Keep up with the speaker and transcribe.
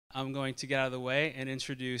I'm going to get out of the way and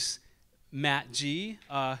introduce Matt G,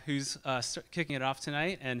 who's kicking it off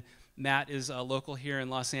tonight. And Matt is a local here in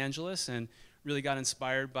Los Angeles and really got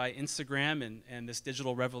inspired by Instagram and this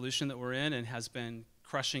digital revolution that we're in and has been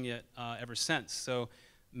crushing it ever since. So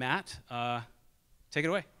Matt, take it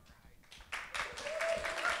away.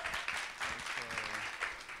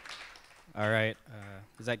 All right,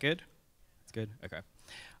 is that good? It's good, okay.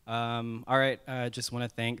 All right, just want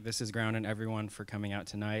to thank This Is Ground and everyone for coming out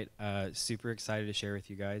tonight. Super excited to share with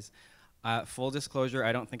you guys. Full disclosure,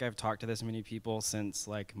 I don't think I've talked to this many people since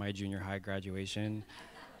like my junior high graduation.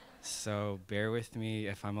 So bear with me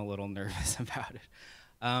if I'm a little nervous about it.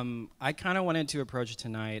 I kind of wanted to approach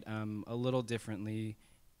tonight a little differently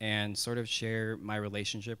and sort of share my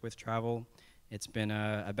relationship with travel. It's been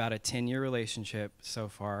about a 10-year relationship so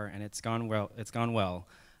far, and it's gone well.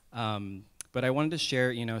 But I wanted to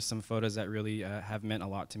share, some photos that really have meant a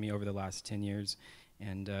lot to me over the last 10 years.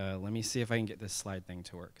 And let me see if I can get this slide thing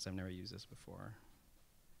to work, because I've never used this before.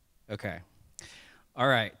 Okay. All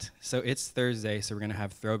right, so it's Thursday, so we're going to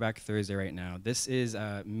have Throwback Thursday right now. This is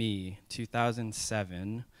me,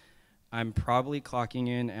 2007. I'm probably clocking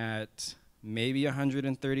in at maybe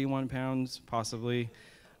 131 pounds, possibly.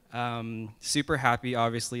 Super happy,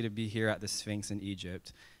 obviously, to be here at the Sphinx in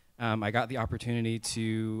Egypt. I got the opportunity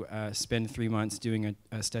to spend 3 months doing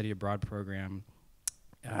a study abroad program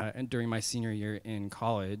and during my senior year in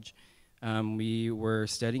college. We were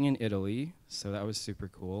studying in Italy, so that was super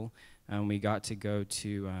cool. We got to go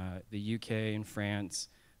to the UK and France,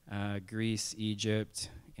 Greece, Egypt,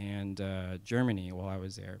 and Germany while I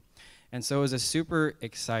was there. And so it was a super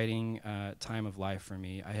exciting time of life for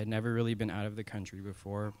me. I had never really been out of the country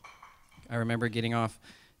before. I remember getting off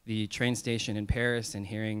the train station in Paris and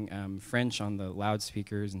hearing French on the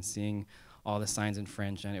loudspeakers and seeing all the signs in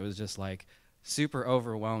French, and it was just like super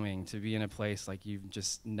overwhelming to be in a place like you've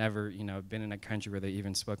just never, been in a country where they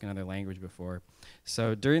even spoke another language before.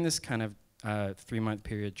 So during this kind of 3-month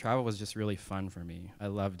period, travel was just really fun for me. I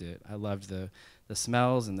loved it. I loved the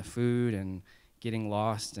smells and the food and getting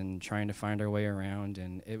lost and trying to find our way around,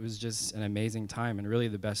 and it was just an amazing time and really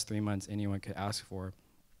the best 3 months anyone could ask for.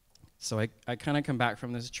 So I kind of come back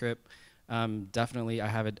from this trip. Definitely, I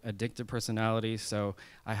have an addictive personality, so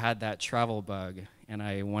I had that travel bug, and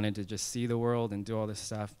I wanted to just see the world and do all this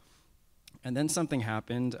stuff. And then something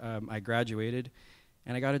happened. I graduated,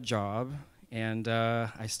 and I got a job, and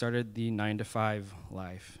I started the 9-to-5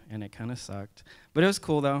 life, and it kind of sucked. But it was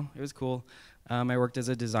cool, though. It was cool. I worked as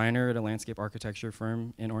a designer at a landscape architecture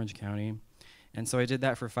firm in Orange County, and so I did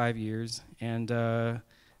that for 5 years, and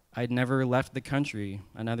I'd never left the country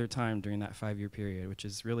another time during that 5-year period, which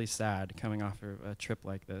is really sad coming off of a trip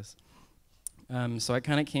like this. So I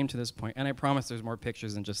kind of came to this point, and I promise there's more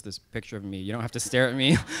pictures than just this picture of me. You don't have to stare at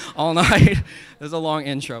me all night. There's a long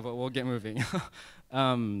intro, but we'll get moving.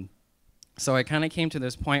 So I kind of came to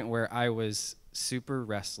this point where I was super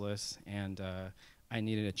restless, and I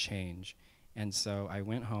needed a change. And so I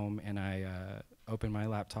went home, and I opened my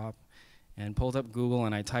laptop and pulled up Google,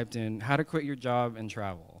 and I typed in how to quit your job and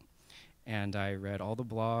travel. And I read all the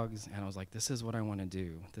blogs, and I was like, this is what I want to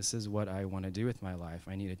do. This is what I want to do with my life.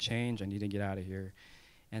 I need a change. I need to get out of here.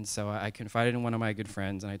 And so I confided in one of my good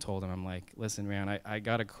friends, and I told him, I'm like, listen, man, I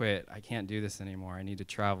got to quit. I can't do this anymore. I need to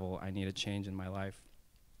travel. I need a change in my life.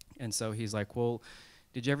 And so he's like, well,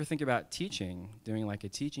 did you ever think about teaching, doing like a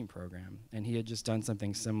teaching program? And he had just done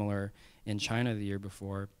something similar in China the year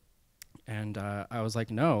before. And I was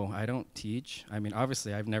like, no, I don't teach. I mean,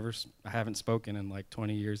 obviously, I haven't spoken in like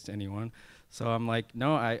 20 years to anyone. So I'm like,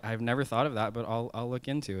 no, I've never thought of that, but I'll look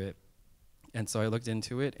into it. And so I looked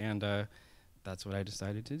into it, and that's what I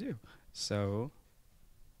decided to do. So,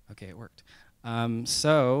 okay, it worked.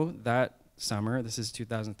 So that summer, this is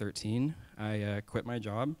 2013, I quit my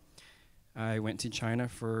job. I went to China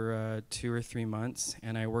for 2 or 3 months,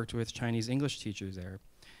 and I worked with Chinese English teachers there.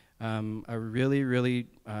 A really, really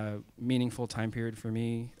meaningful time period for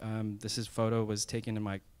me. This photo was taken in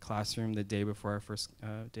my classroom the day before our first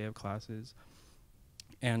day of classes.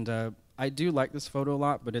 And I do like this photo a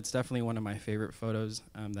lot, but it's definitely one of my favorite photos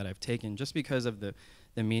that I've taken just because of the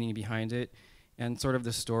meaning behind it and sort of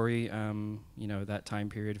the story, that time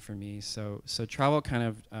period for me. So travel kind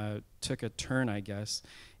of took a turn, I guess.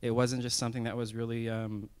 It wasn't just something that was really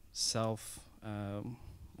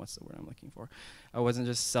what's the word I'm looking for? I wasn't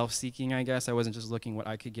just self-seeking, I guess. I wasn't just looking what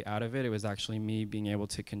I could get out of it. It was actually me being able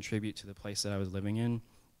to contribute to the place that I was living in.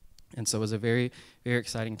 And so it was a very, very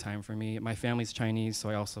exciting time for me. My family's Chinese, so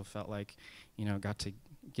I also felt like, got to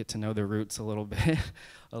get to know the roots a little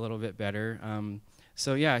bit better.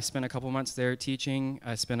 So yeah, I spent a couple months there teaching.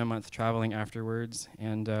 I spent a month traveling afterwards,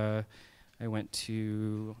 and I went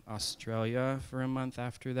to Australia for a month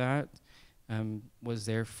after that. Was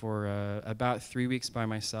there for about 3 weeks by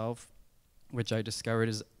myself, which I discovered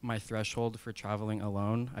is my threshold for traveling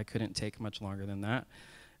alone. I couldn't take much longer than that.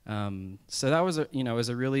 So that was was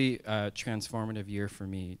a really transformative year for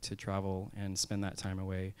me to travel and spend that time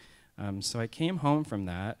away. So I came home from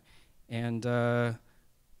that, and I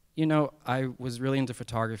was really into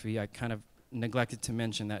photography. I kind of neglected to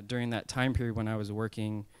mention that during that time period when I was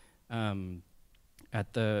working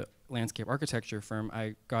at the landscape architecture firm,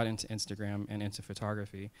 I got into Instagram and into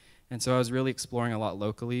photography. And so I was really exploring a lot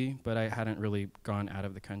locally, but I hadn't really gone out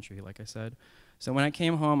of the country, like I said. So when I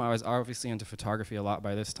came home, I was obviously into photography a lot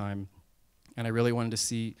by this time, and I really wanted to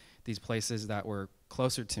see these places that were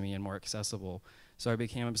closer to me and more accessible. So I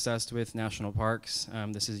became obsessed with national parks.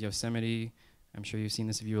 This is Yosemite. I'm sure you've seen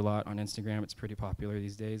this view a lot on Instagram. It's pretty popular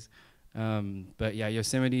these days. But yeah,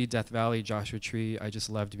 Yosemite, Death Valley, Joshua Tree, I just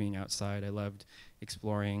loved being outside. I loved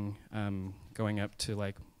exploring, going up to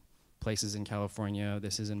like places in California.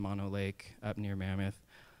 This is in Mono Lake, up near Mammoth.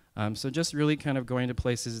 So just really kind of going to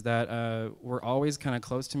places that were always kind of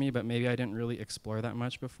close to me, but maybe I didn't really explore that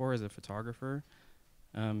much before as a photographer.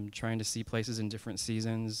 Trying to see places in different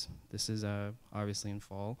seasons. This is obviously in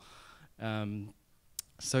fall.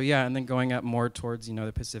 So yeah, and then going up more towards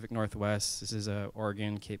the Pacific Northwest. This is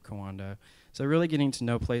Oregon, Cape Kiwanda. So really getting to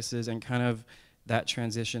know places and kind of that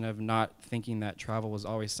transition of not thinking that travel was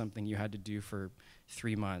always something you had to do for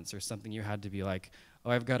 3 months or something you had to be like,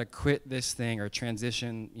 oh, I've got to quit this thing or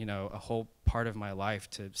transition, a whole part of my life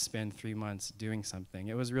to spend 3 months doing something.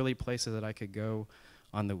 It was really places that I could go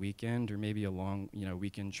on the weekend or maybe a long,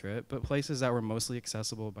 weekend trip, but places that were mostly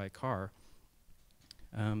accessible by car.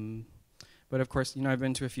 But of course, I've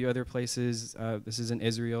been to a few other places. This is in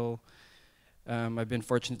Israel. I've been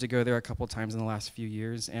fortunate to go there a couple times in the last few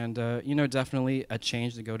years, and definitely a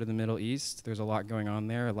change to go to the Middle East. There's a lot going on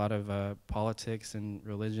there, a lot of politics and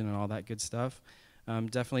religion and all that good stuff.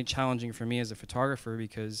 Definitely challenging for me as a photographer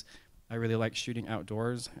because I really like shooting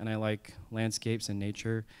outdoors and I like landscapes and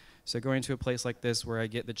nature. So going to a place like this where I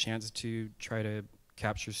get the chance to try to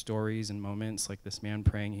capture stories and moments like this man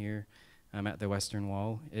praying here at the Western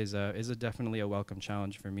Wall is definitely a welcome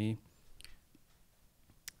challenge for me.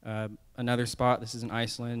 Another spot, this is in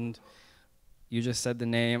Iceland. You just said the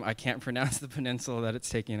name. I can't pronounce the peninsula that it's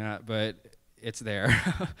taking at, but it's there.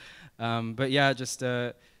 But yeah, just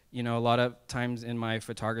a lot of times in my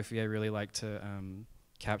photography, I really like to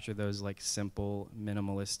capture those like simple,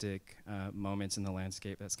 minimalistic moments in the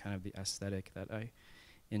landscape. That's kind of the aesthetic that I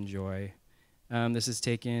enjoy. This is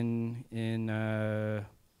taken in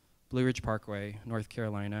Blue Ridge Parkway, North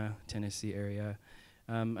Carolina, Tennessee area.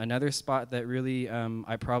 Another spot that really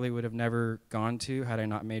I probably would have never gone to had I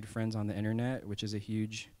not made friends on the internet, which is a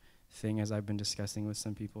huge thing as I've been discussing with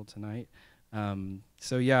some people tonight.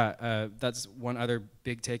 So yeah, that's one other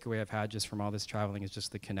big takeaway I've had just from all this traveling is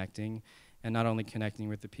just the connecting, and not only connecting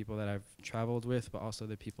with the people that I've traveled with, but also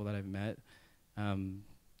the people that I've met.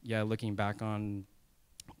 Yeah, looking back on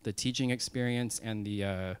the teaching experience and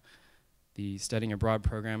the studying abroad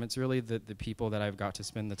program, it's really the people that I've got to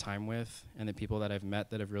spend the time with and the people that I've met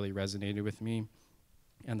that have really resonated with me.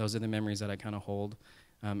 And those are the memories that I kind of hold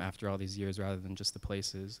after all these years rather than just the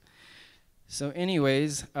places. So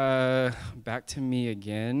anyways, back to me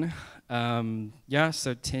again. Yeah,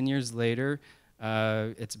 so 10 years later,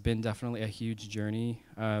 it's been definitely a huge journey.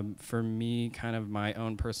 For me, kind of my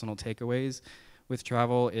own personal takeaways with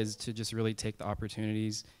travel is to just really take the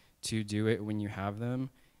opportunities to do it when you have them,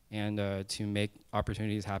 and to make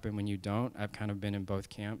opportunities happen when you don't. I've kind of been in both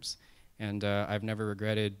camps, and I've never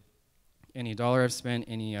regretted any dollar I've spent,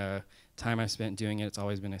 any time I've spent doing it. It's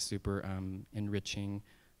always been a super enriching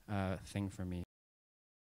thing for me.